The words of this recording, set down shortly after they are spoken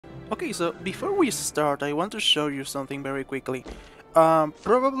Okay, so before we start, I want to show you something very quickly.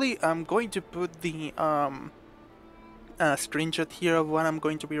 Probably I'm going to put the screenshot here of what I'm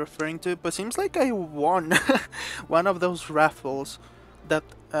going to be referring to, but seems like I won one of those raffles that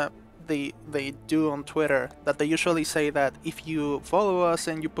they do on Twitter, that they usually say that if you follow us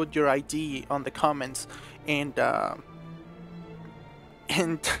and you put your ID on the comments and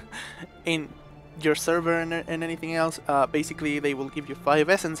and in your server and anything else, basically they will give you 5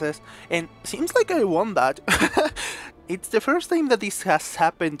 essences, and seems like I won that. It's the first time that this has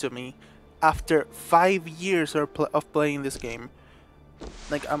happened to me after 5 years of playing this game.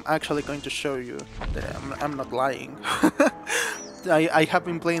 Like, I'm actually going to show you that I'm not lying. I have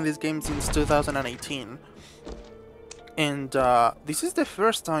been playing this game since 2018, and this is the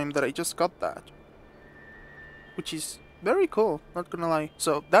first time that I just got that, which is very cool, not gonna lie.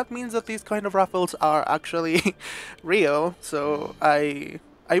 So that means that these kind of raffles are actually real, so I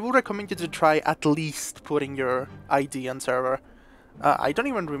would recommend you to try at least putting your ID on server. I don't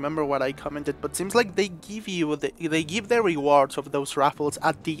even remember what I commented, but seems like they give the rewards of those raffles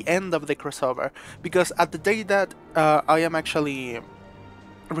at the end of the crossover, because at the day that I am actually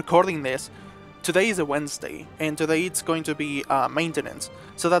recording this, today is a Wednesday, and today it's going to be maintenance.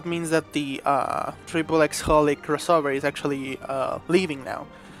 So that means that the XXXholic crossover is actually leaving now.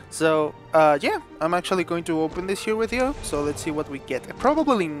 So yeah, I'm actually going to open this here with you. So let's see what we get.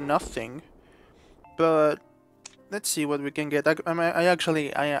 Probably nothing, but let's see what we can get.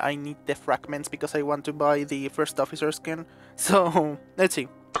 I need the fragments because I want to buy the first officer skin. So let's see.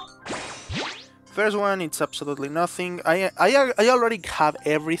 First one, it's absolutely nothing. I already have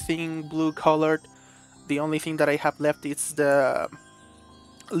everything blue colored. The only thing that I have left is the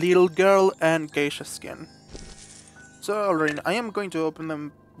little girl and geisha skin. So already, I am going to open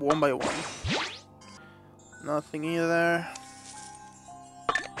them one by one. Nothing either.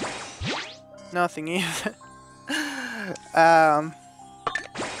 Nothing either.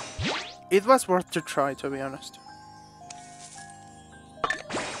 It was worth to try, to be honest.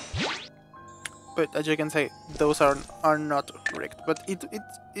 But as you can see, those are not rigged. But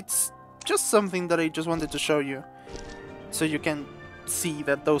it's just something that I just wanted to show you, so you can see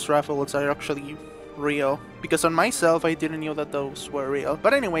that those raffles are actually real. Because on myself, I didn't know that those were real.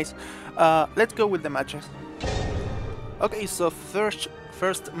 But anyways, let's go with the matches. Okay, so first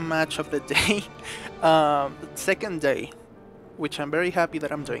match of the day, second day, which I'm very happy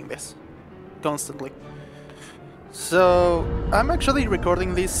that I'm doing this constantly. So I'm actually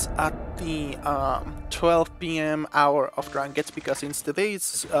recording this at the 12 p.m. hour of Ranked, because since today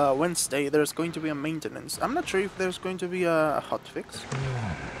is Wednesday, there's going to be a maintenance. I'm not sure if there's going to be a hotfix,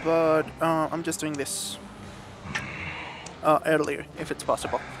 but I'm just doing this earlier if it's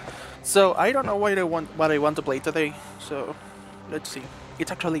possible. So I don't know what I want to play today. So let's see.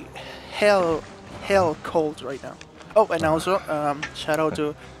 It's actually hell cold right now. Oh, and also, shout out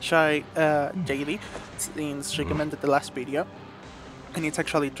to Shy JD, since she commented the last video. And it's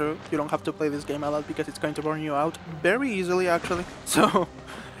actually true, you don't have to play this game a lot because it's going to burn you out very easily, actually. So,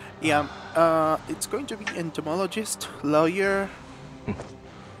 yeah, it's going to be entomologist, lawyer.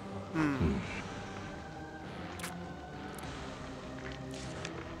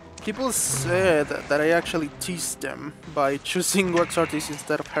 People said that I actually teased them by choosing wax artist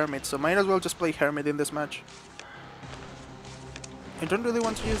instead of hermit, so might as well just play hermit in this match. I don't really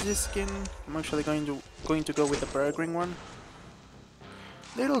want to use this skin. I'm actually going to go with the peregrine one.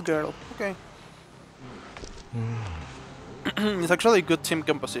 Little girl, okay. It's actually a good team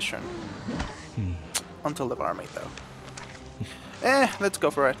composition. Until the barmaid though. Let's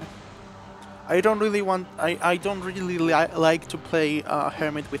go for it. I don't really like to play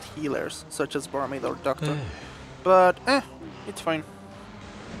hermit with healers, such as barmaid or doctor. But it's fine.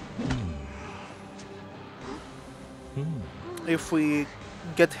 If we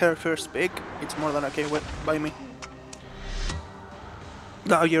get her first pick, it's more than okay by me.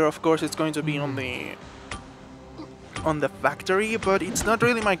 Lawyer, of course, it's going to be on the factory, but it's not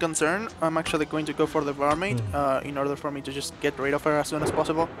really my concern. I'm actually going to go for the barmaid in order for me to just get rid of her as soon as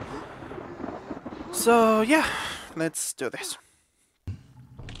possible. So yeah, let's do this.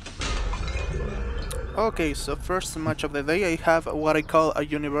 Okay, so first match of the day, I have what I call a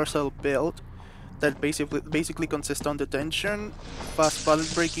universal build that basically consists on detention, fast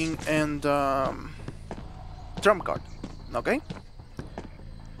pallet breaking, and trump card. Okay.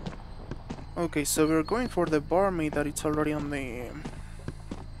 Okay, so we're going for the barmaid that it's already on the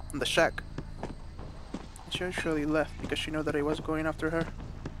shack. She actually left because she knew that I was going after her.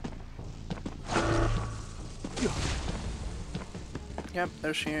 Yep,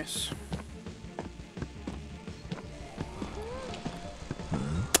 there she is.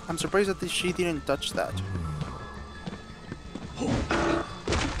 I'm surprised that she didn't touch that.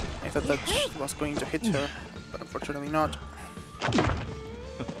 I thought that was going to hit her, but unfortunately not.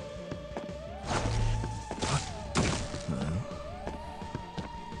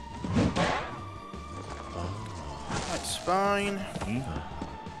 That's fine.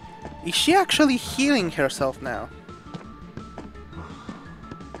 Is she actually healing herself now?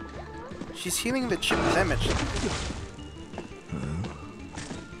 She's healing the chip damage.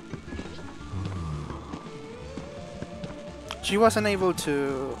 She wasn't able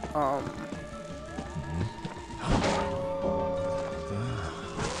to,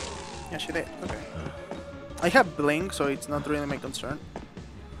 yeah, she did. Okay. I have Blink, so it's not really my concern.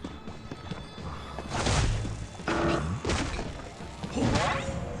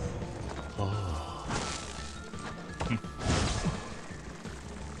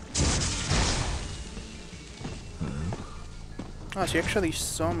 Oh, she actually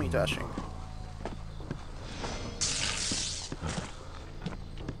saw me dashing.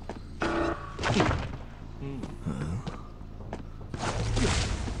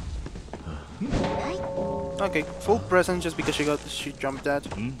 Okay, full present just because she jumped that.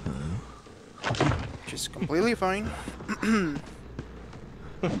 Which is completely fine.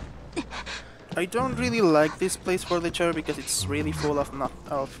 I don't really like this place for the chair because it's really full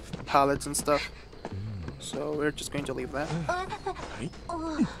of pallets and stuff. So we're just going to leave that.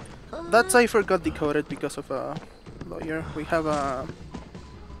 That cipher got decoded because of a lawyer. We have a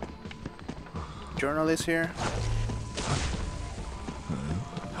journalist here.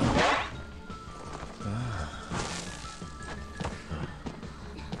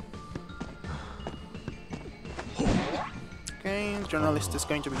 Okay, journalist is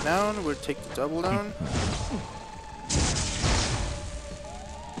going to be down. We'll take the double down.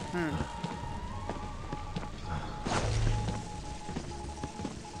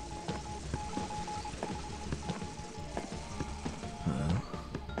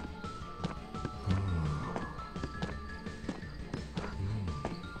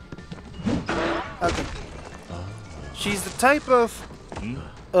 Okay. She's the type of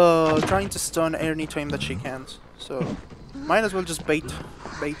trying to stun any time that she can, so might as well just bait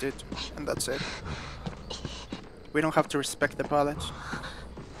it, and that's it. We don't have to respect the pallets.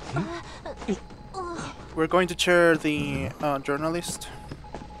 We're going to chair the journalist,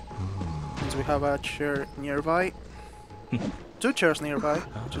 since we have a chair nearby. 2 chairs nearby,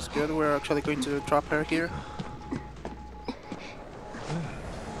 which is good. We're actually going to drop her here.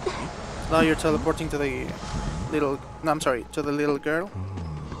 Now you're teleporting to the little... No, I'm sorry, to the little girl.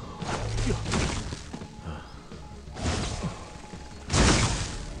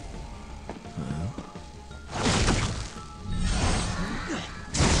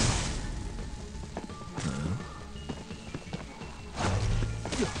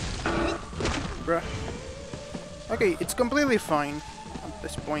 Bruh. Okay, it's completely fine at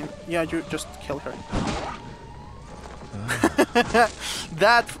this point. Yeah, you just kill her.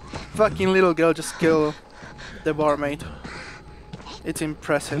 That fucking little girl just killed the barmaid. It's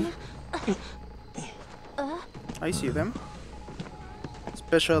impressive. I see them.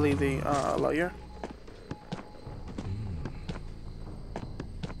 Especially the lawyer.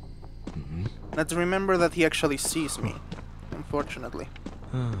 Let's remember that he actually sees me, unfortunately.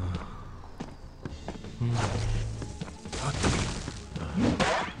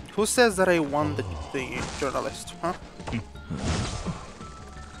 Who says that I won the journalist, huh?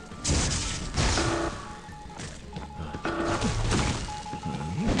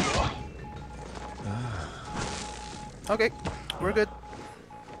 Okay, we're good.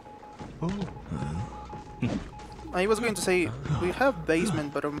 I was going to say we have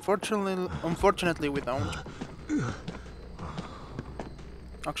basement, but unfortunately we don't.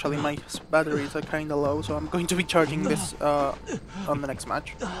 Actually, my batteries are kinda low, so I'm going to be charging this on the next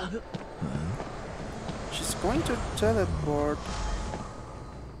match. She's going to teleport.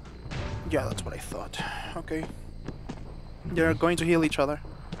 Yeah, that's what I thought. Okay. They're going to heal each other.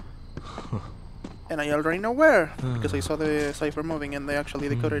 And I already know where, because I saw the cipher moving and they actually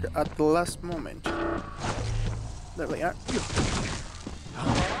decoded it at the last moment. There they are.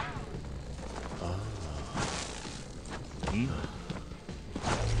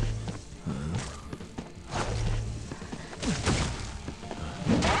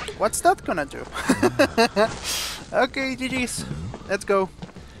 What's that gonna do? Okay, GG's. Let's go.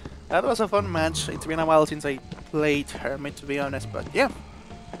 That was a fun match. It's been a while since I played Hermit, to be honest, but yeah,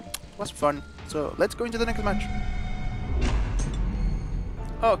 it was fun. So let's go into the next match.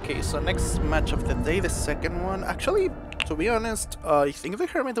 Okay, so next match of the day, the second one. Actually, to be honest, I think the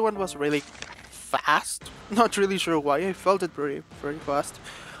Hermit one was really fast. Not really sure why. I felt it very fast.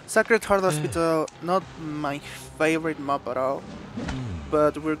 Sacred Heart Hospital, not my favorite map at all,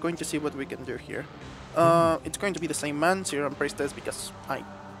 but we're going to see what we can do here. It's going to be the same man, Serum Priestess, because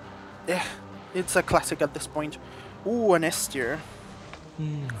it's a classic at this point. Ooh, an S tier.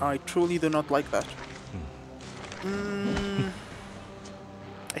 I truly do not like that.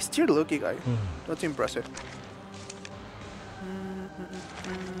 S tier Loki guy. That's impressive.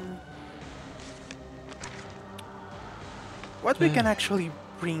 What we can actually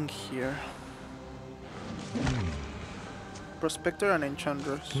bring here? Prospector and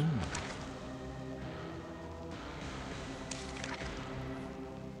Enchantress.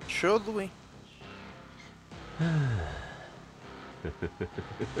 Should we?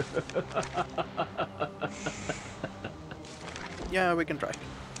 Yeah, we can try.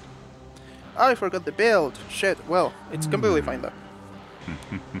 I forgot the build. Shit. Well, it's completely fine though.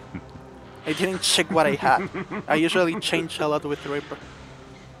 I didn't check what I had. I usually change a lot with Reaper.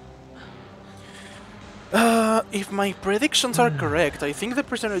 If my predictions are correct, I think the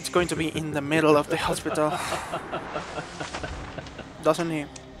prisoner is going to be in the middle of the hospital. Doesn't he?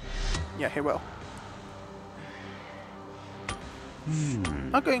 Yeah, he will.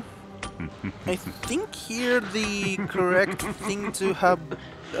 Okay. I think here the correct thing to have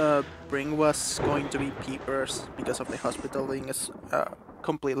bring was going to be Peepers because of the hospital being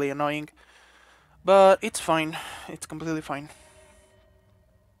completely annoying. But it's fine. It's completely fine.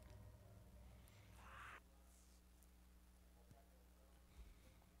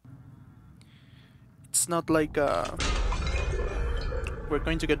 It's not like we're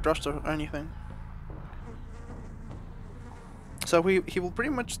going to get rushed or anything. So he will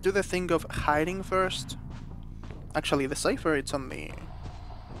pretty much do the thing of hiding first. Actually, the cipher it's on the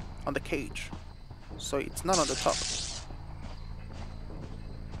cage, so it's not on the top.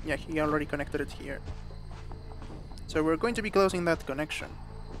 Yeah, he already connected it here. So we're going to be closing that connection.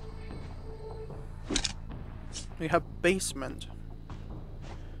 We have basement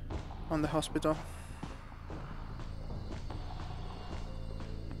on the hospital.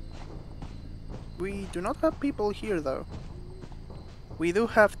 We do not have people here though. We do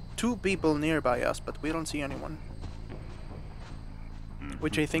have 2 people nearby us, but we don't see anyone.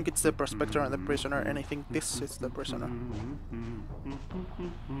 Which I think it's the prospector and the prisoner, and I think this is the prisoner.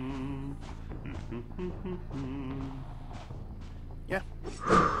 Yeah.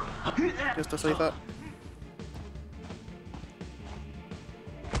 Just as I thought.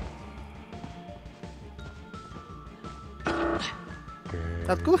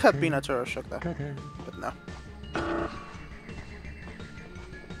 That could have been a terror shock though, but no.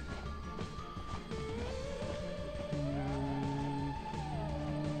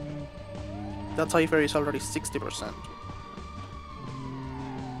 That cipher is already 60%.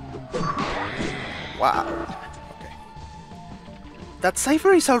 Wow. Okay. That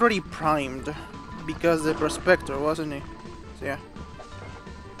cipher is already primed because the prospector, wasn't he? So yeah.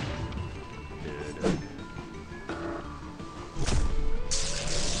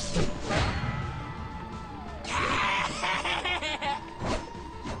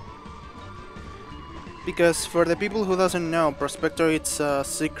 Because for the people who doesn't know, Prospector it's a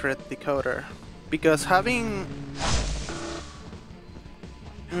secret decoder. Because having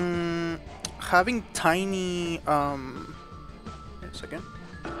tiny wait a second.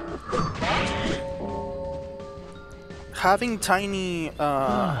 Having tiny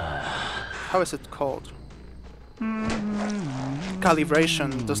how is it called?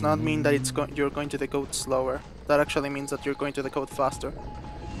 Calibration does not mean that you're going to decode slower. That actually means that you're going to decode faster.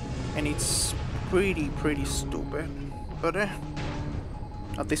 And it's pretty stupid, but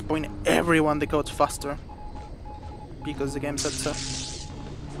at this point everyone decodes faster because the game said so.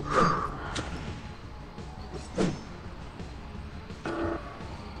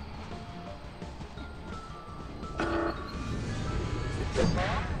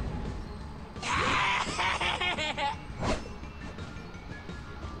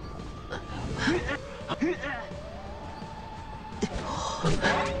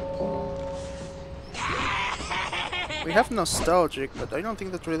 We have nostalgic, but I don't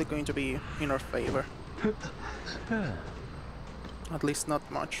think that's really going to be in our favor. At least not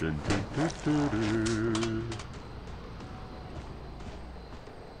much.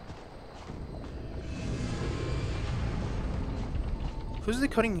 Who's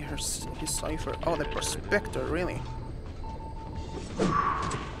decoding his cipher? Oh, the prospector, really?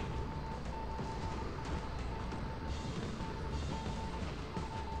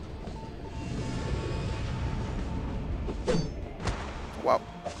 Wow.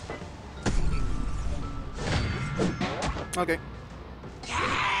 Okay.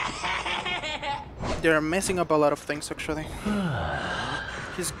 They're messing up a lot of things, actually.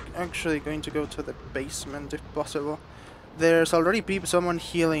 He's actually going to go to the basement if possible. There's already someone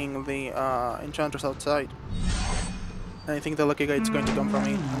healing the enchanters outside. And I think the lucky guy is going to come for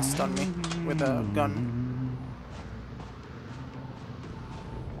me and stun me with a gun.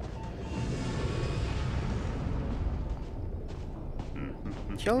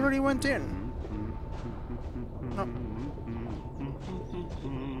 He already went in. No.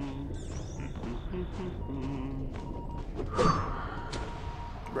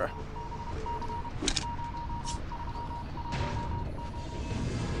 Bruh.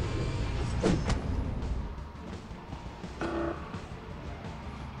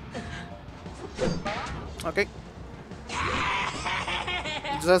 Okay.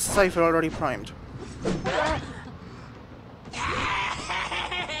 The cipher already primed.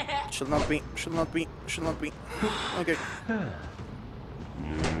 Should not be, should not be, should not be. Okay.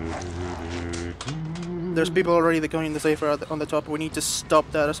 There's people already going in the cipher on the top. We need to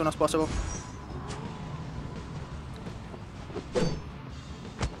stop that as soon as possible.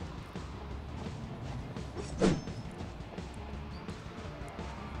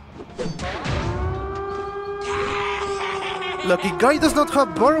 Lucky guy does not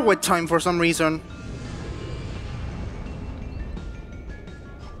have borrowed time for some reason.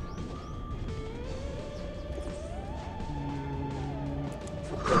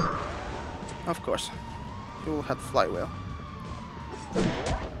 Of course. You will have flywheel.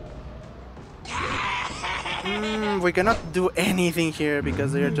 We cannot do anything here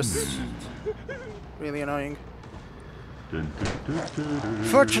because they are just really annoying.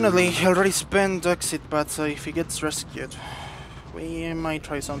 Fortunately, he already spent exit path, so if he gets rescued, we might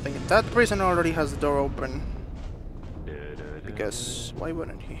try something. That prisoner already has the door open. Because why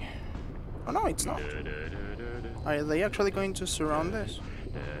wouldn't he? Oh no, it's not. Are they actually going to surround this?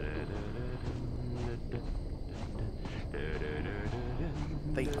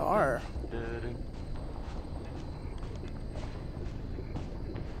 They are.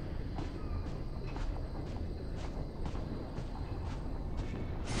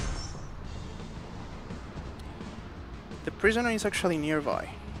 The prisoner is actually nearby.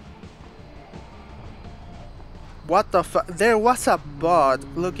 What the fuck? There was a bot!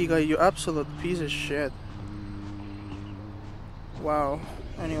 Lucky guy, you absolute piece of shit. Wow.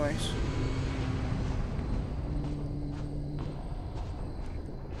 Anyways.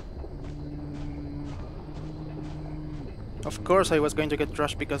 Of course I was going to get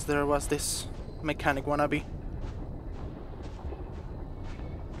rushed because there was this mechanic wannabe.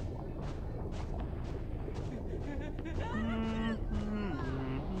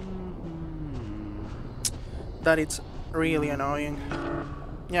 That is really annoying.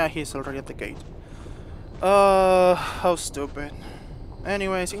 Yeah, he's already at the gate. How stupid.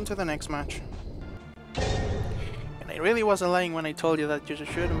 Anyways, into the next match. And I really wasn't lying when I told you that you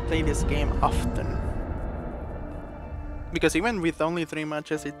shouldn't play this game often. Because even with only 3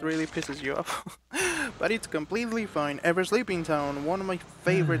 matches, it really pisses you off. But it's completely fine. Ever Sleeping Town, one of my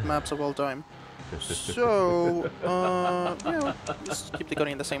favorite maps of all time. So, yeah, just keep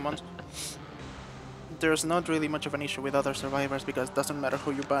going in the same ones. There's not really much of an issue with other survivors because it doesn't matter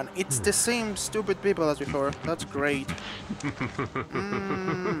who you ban. It's the same stupid people as before. That's great.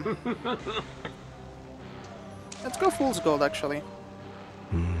 Let's go Fool's Gold, actually.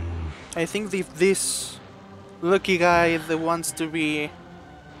 I think if this lucky guy that wants to be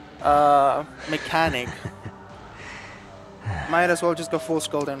mechanic, might as well just go Fool's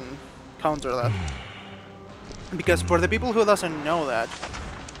Gold and counter that. Because for the people who doesn't know that,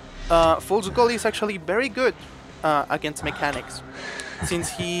 Fool's Gold is actually very good against mechanics,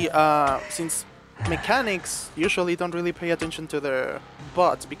 since mechanics usually don't really pay attention to their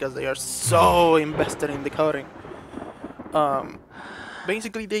bots because they are so invested in the coding.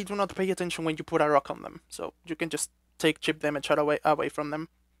 Basically, they do not pay attention when you put a rock on them, so you can just take chip damage away from them.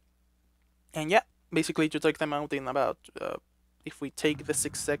 And yeah, basically you take them out in about, if we take the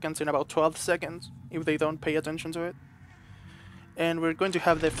 6 seconds, in about 12 seconds, if they don't pay attention to it. And we're going to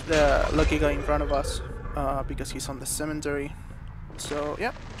have the lucky guy in front of us, because he's on the cemetery. So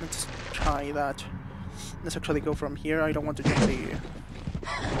yeah, let's try that. Let's actually go from here. I don't want to jump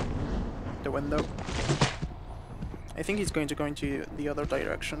the window. I think he's going to go into the other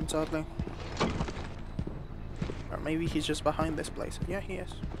direction, sadly. Or maybe he's just behind this place. Yeah, he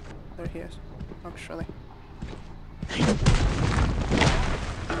is. There he is, actually.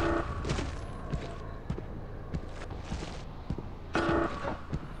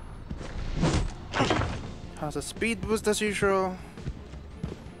 Has a speed boost as usual.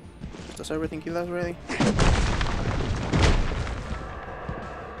 Does everything he does, really.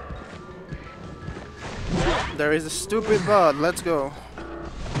 There is a stupid bot, let's go.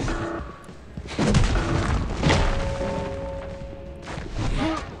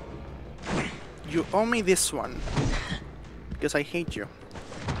 You owe me this one. Because I hate you.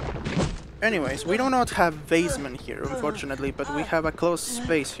 Anyways, we do not have basement here, unfortunately, but we have a closed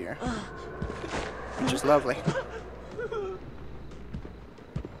space here. Which is lovely. I'm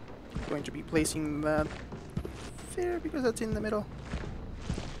going to be placing that there because that's in the middle.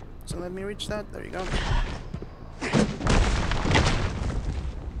 So let me reach that. There you go.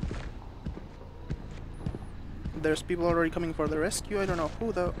 There's people already coming for the rescue. I don't know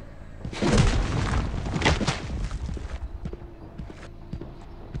who though.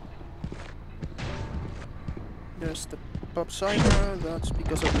 There's the pop cyber. That's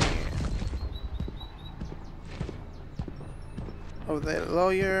because of the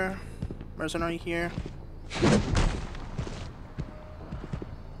lawyer mercenary here.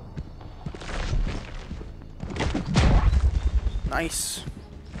 Nice.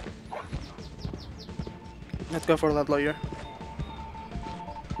 Let's go for that lawyer.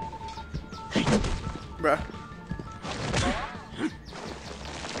 Bruh.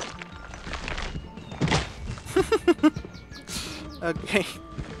 Okay.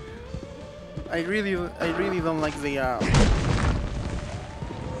 I really don't like the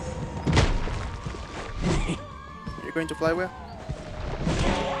You're going to fly well?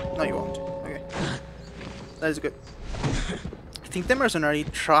 No, you won't. Okay. That is good. I think the mercenary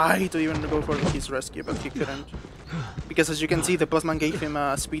tried to even go for his rescue, but he couldn't. Because as you can see, the postman gave him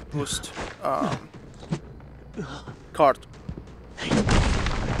a speed boost card.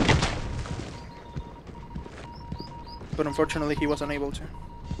 But unfortunately he was unable to.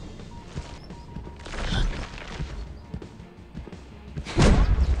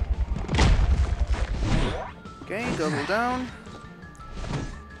 Okay, double down.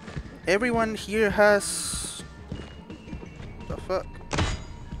 Everyone here has... the fuck?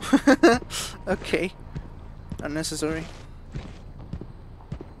 Okay. Unnecessary.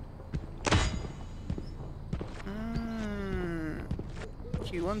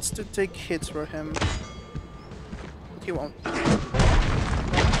 He wants to take hits for him. But he won't.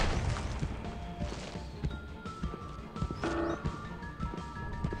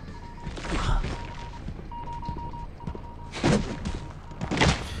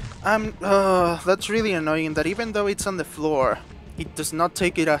 That's really annoying that even though it's on the floor, it does not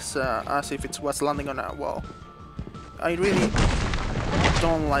take it as if it was landing on a wall. I really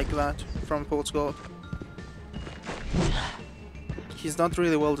don't like that from Fool's Gold. He's not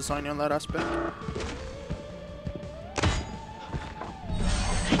really well designed on that aspect.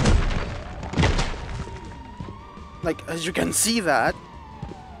 Like, as you can see that.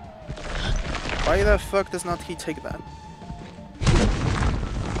 Why the fuck does not he take that?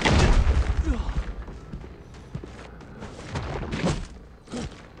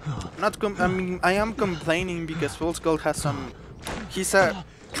 I mean, I am complaining because Fool's Gold has some... He's a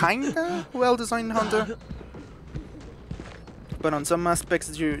kinda well-designed hunter. But on some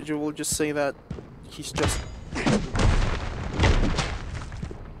aspects you will just say that he's just...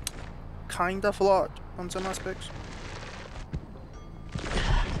 kinda flawed on some aspects.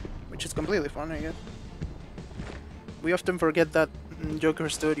 Which is completely fun, I guess. We often forget that Joker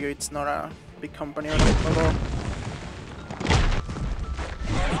Studio, it's not a big company at all.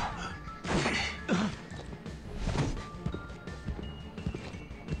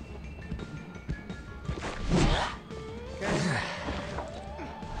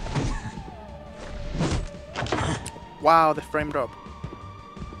 Wow, the frame drop.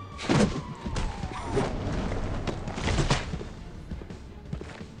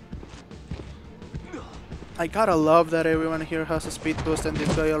 I gotta love that everyone here has a speed boost and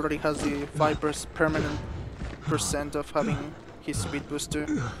this guy already has the 5% permanent percent of having his speed boost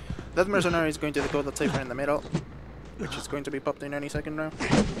too. That mercenary is going to go that safer in the middle, which is going to be popped in any second now.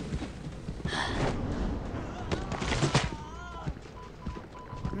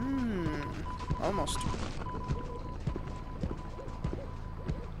 Almost.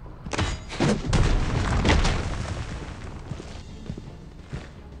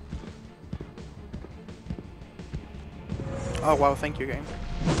 Oh wow, thank you, game.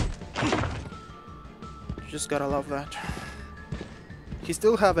 Just gotta love that. He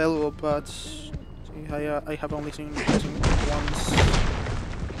still have elbow, but I have only seen him using it once.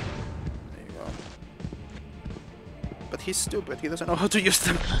 There you go. But he's stupid, he doesn't know how to use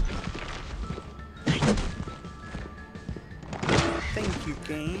them. Thank you,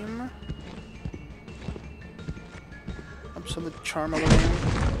 game. Absolute charm of a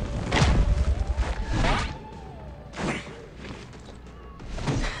game.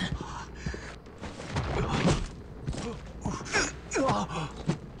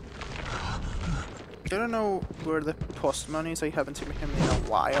 I don't know where the postman is, I haven't seen him in a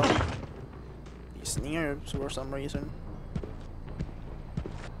while. He's near for some reason.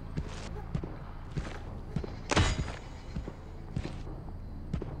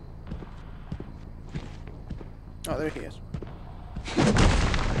 Oh, there he is.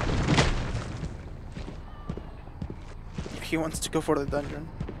 He wants to go for the dungeon.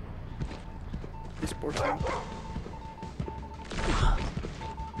 This poor thing.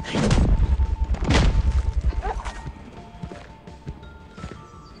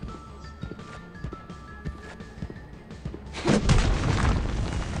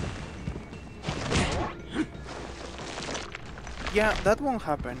 Yeah, that won't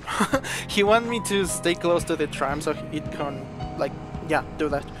happen. He wants me to stay close to the tram so it can, like, yeah, do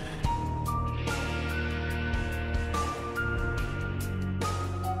that.